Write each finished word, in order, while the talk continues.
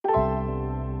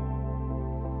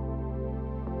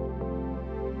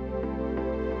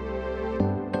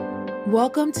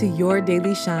Welcome to Your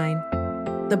Daily Shine.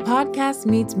 The podcast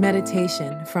meets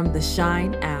meditation from the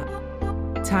Shine app.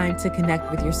 Time to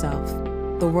connect with yourself,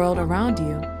 the world around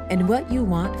you, and what you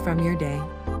want from your day.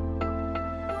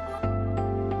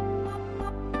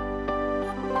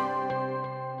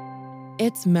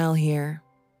 It's Mel here.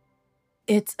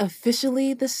 It's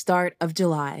officially the start of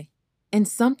July, and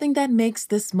something that makes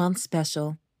this month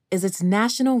special is its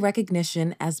national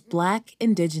recognition as Black,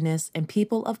 Indigenous, and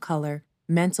People of Color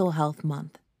Mental Health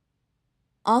Month,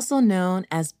 also known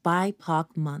as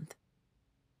BIPOC Month.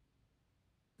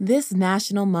 This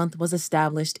national month was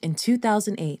established in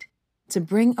 2008 to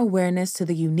bring awareness to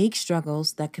the unique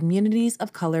struggles that communities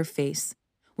of color face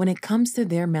when it comes to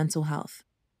their mental health.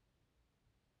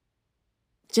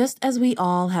 Just as we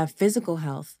all have physical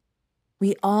health,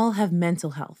 we all have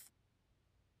mental health.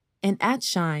 And at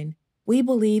Shine, we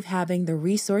believe having the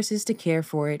resources to care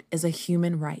for it is a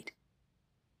human right.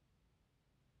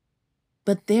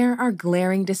 But there are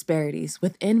glaring disparities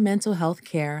within mental health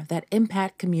care that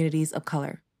impact communities of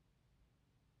color.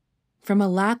 From a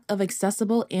lack of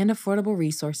accessible and affordable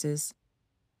resources,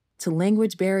 to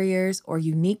language barriers or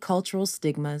unique cultural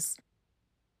stigmas,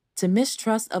 to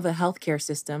mistrust of a healthcare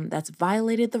system that's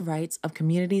violated the rights of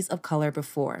communities of color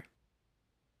before.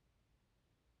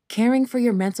 Caring for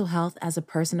your mental health as a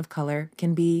person of color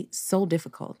can be so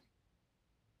difficult,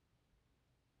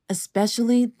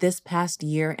 especially this past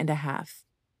year and a half.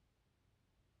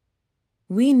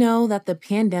 We know that the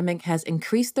pandemic has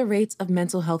increased the rates of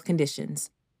mental health conditions,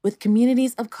 with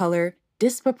communities of color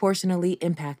disproportionately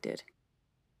impacted.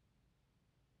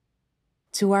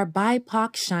 To our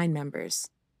BIPOC Shine members,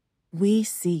 we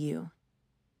see you,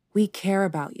 we care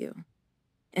about you,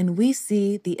 and we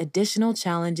see the additional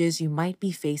challenges you might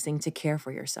be facing to care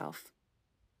for yourself.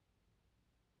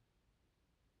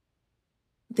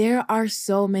 There are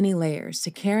so many layers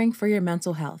to caring for your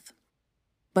mental health,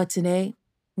 but today,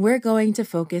 we're going to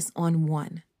focus on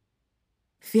one: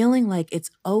 feeling like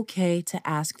it's okay to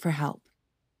ask for help.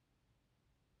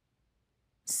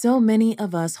 So many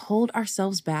of us hold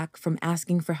ourselves back from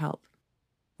asking for help,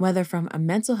 whether from a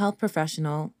mental health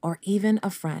professional or even a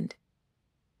friend.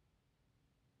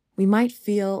 We might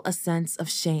feel a sense of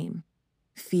shame,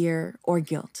 fear, or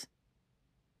guilt.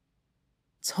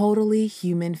 Totally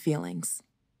human feelings.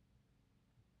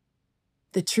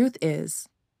 The truth is,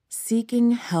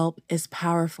 seeking help is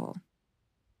powerful.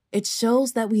 It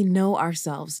shows that we know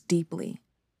ourselves deeply.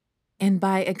 And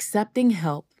by accepting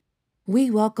help,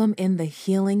 we welcome in the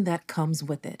healing that comes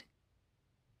with it.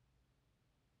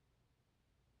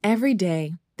 Every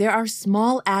day, there are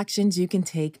small actions you can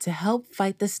take to help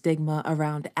fight the stigma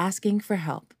around asking for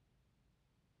help.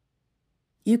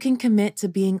 You can commit to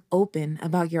being open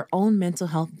about your own mental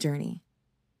health journey,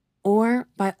 or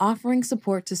by offering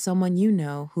support to someone you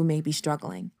know who may be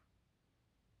struggling.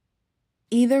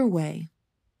 Either way,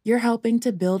 you're helping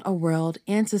to build a world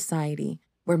and society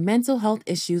where mental health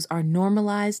issues are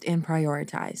normalized and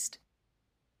prioritized.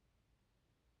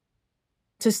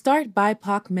 To start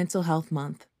BIPOC Mental Health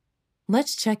Month,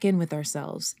 let's check in with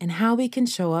ourselves and how we can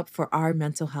show up for our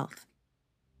mental health.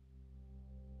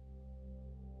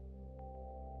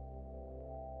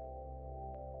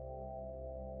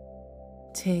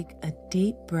 Take a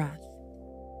deep breath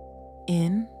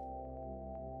in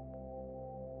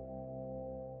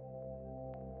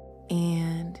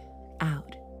and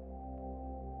out.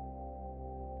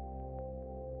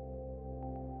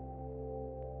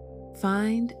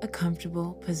 Find a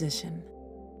comfortable position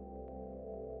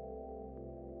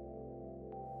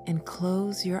and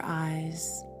close your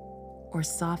eyes or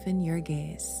soften your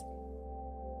gaze.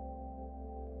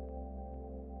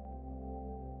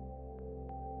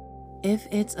 If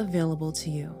it's available to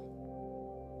you,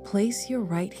 place your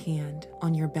right hand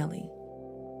on your belly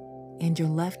and your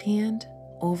left hand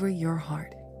over your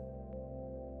heart.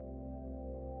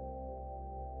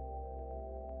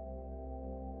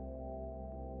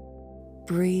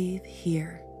 Breathe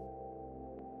here.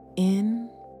 In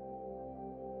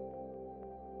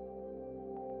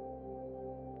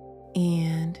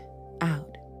and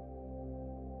out.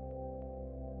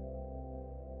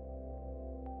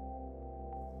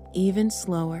 Even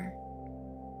slower.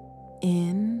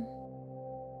 In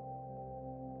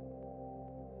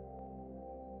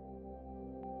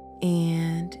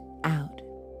and out.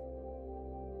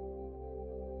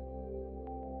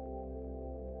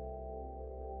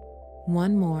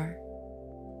 One more.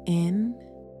 In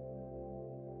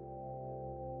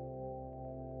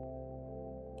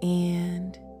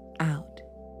and out.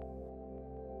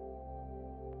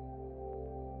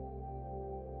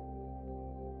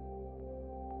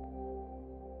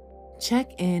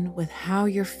 Check in with how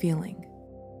you're feeling.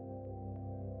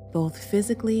 both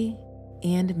physically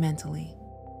and mentally.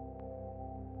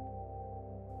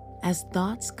 As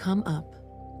thoughts come up,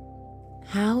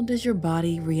 how does your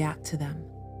body react to them?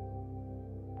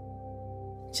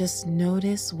 Just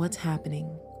notice what's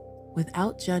happening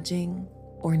without judging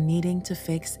or needing to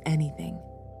fix anything.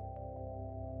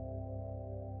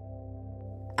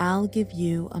 I'll give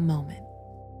you a moment.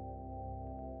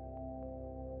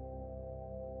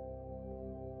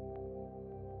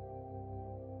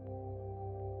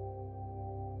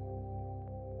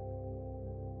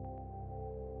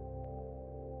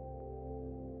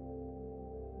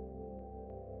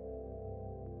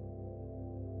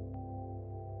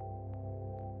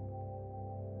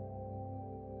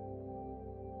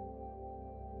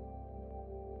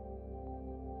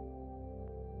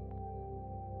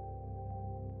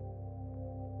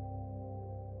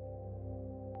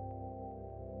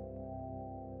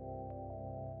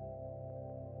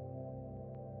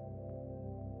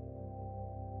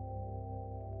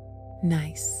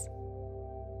 Nice.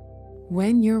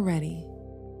 When you're ready,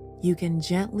 you can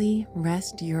gently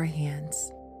rest your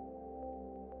hands.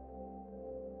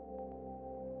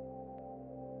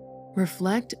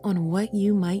 Reflect on what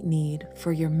you might need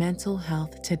for your mental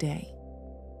health today.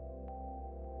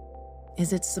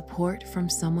 Is it support from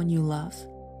someone you love?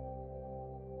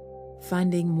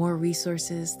 Finding more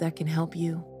resources that can help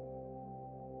you?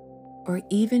 Or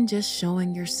even just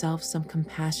showing yourself some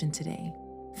compassion today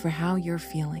for how you're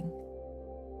feeling?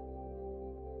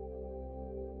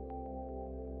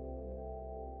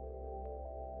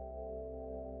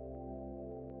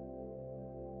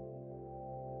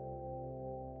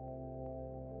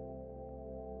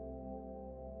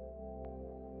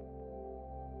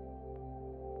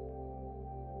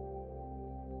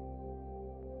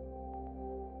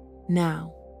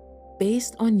 Now,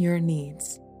 based on your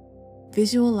needs,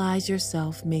 visualize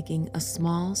yourself making a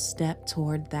small step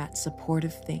toward that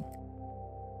supportive thing.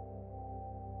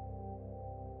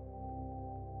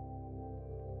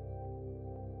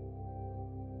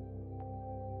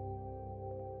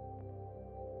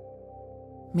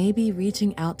 Maybe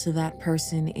reaching out to that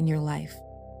person in your life,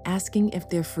 asking if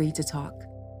they're free to talk.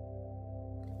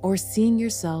 Or seeing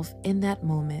yourself in that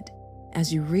moment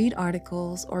as you read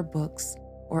articles or books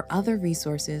or other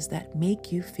resources that make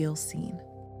you feel seen.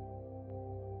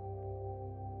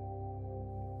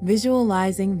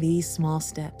 Visualizing these small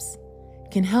steps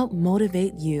can help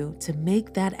motivate you to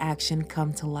make that action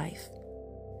come to life.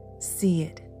 See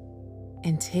it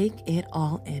and take it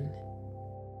all in.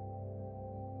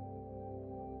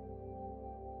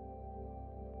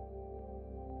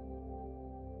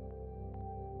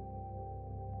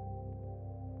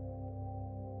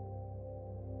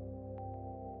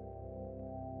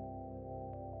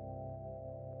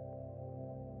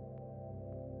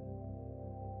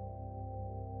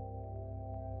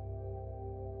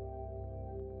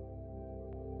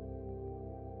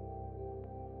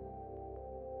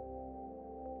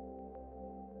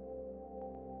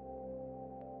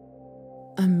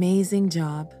 Amazing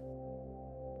job.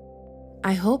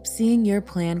 I hope seeing your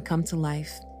plan come to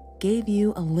life gave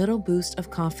you a little boost of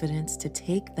confidence to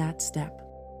take that step.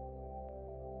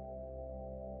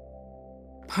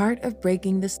 Part of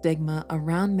breaking the stigma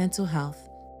around mental health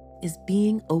is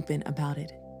being open about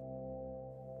it.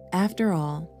 After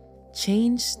all,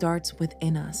 change starts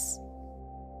within us.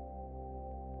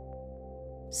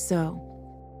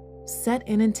 So, set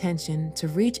an intention to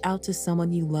reach out to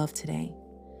someone you love today,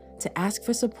 to ask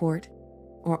for support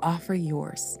or offer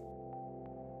yours.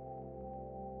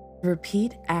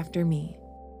 Repeat after me,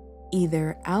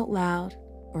 either out loud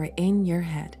or in your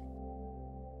head.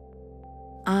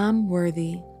 I'm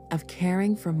worthy of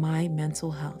caring for my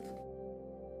mental health.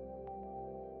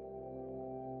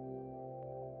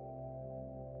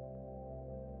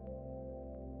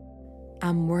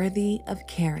 I'm worthy of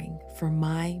caring for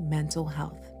my mental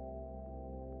health.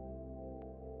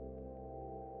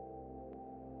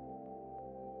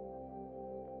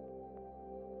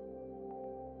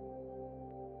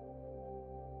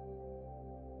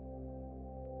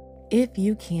 If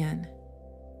you can,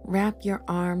 wrap your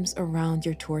arms around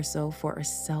your torso for a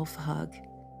self-hug.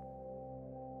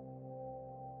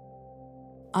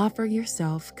 Offer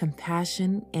yourself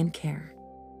compassion and care.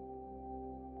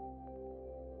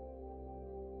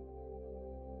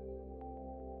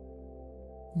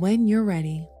 When you're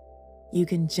ready, you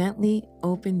can gently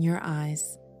open your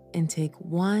eyes and take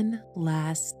one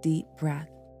last deep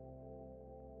breath.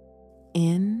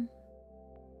 In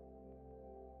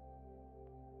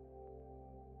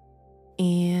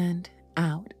and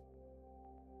out.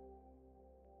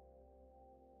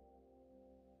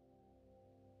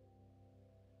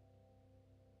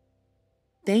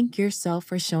 Thank yourself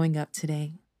for showing up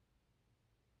today.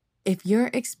 If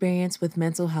your experience with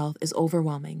mental health is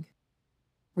overwhelming,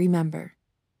 remember,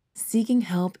 seeking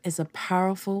help is a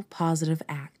powerful, positive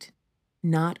act,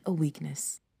 not a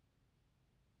weakness.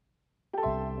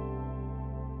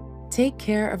 Take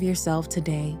care of yourself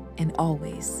today and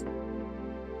always.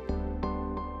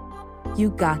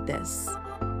 You got this.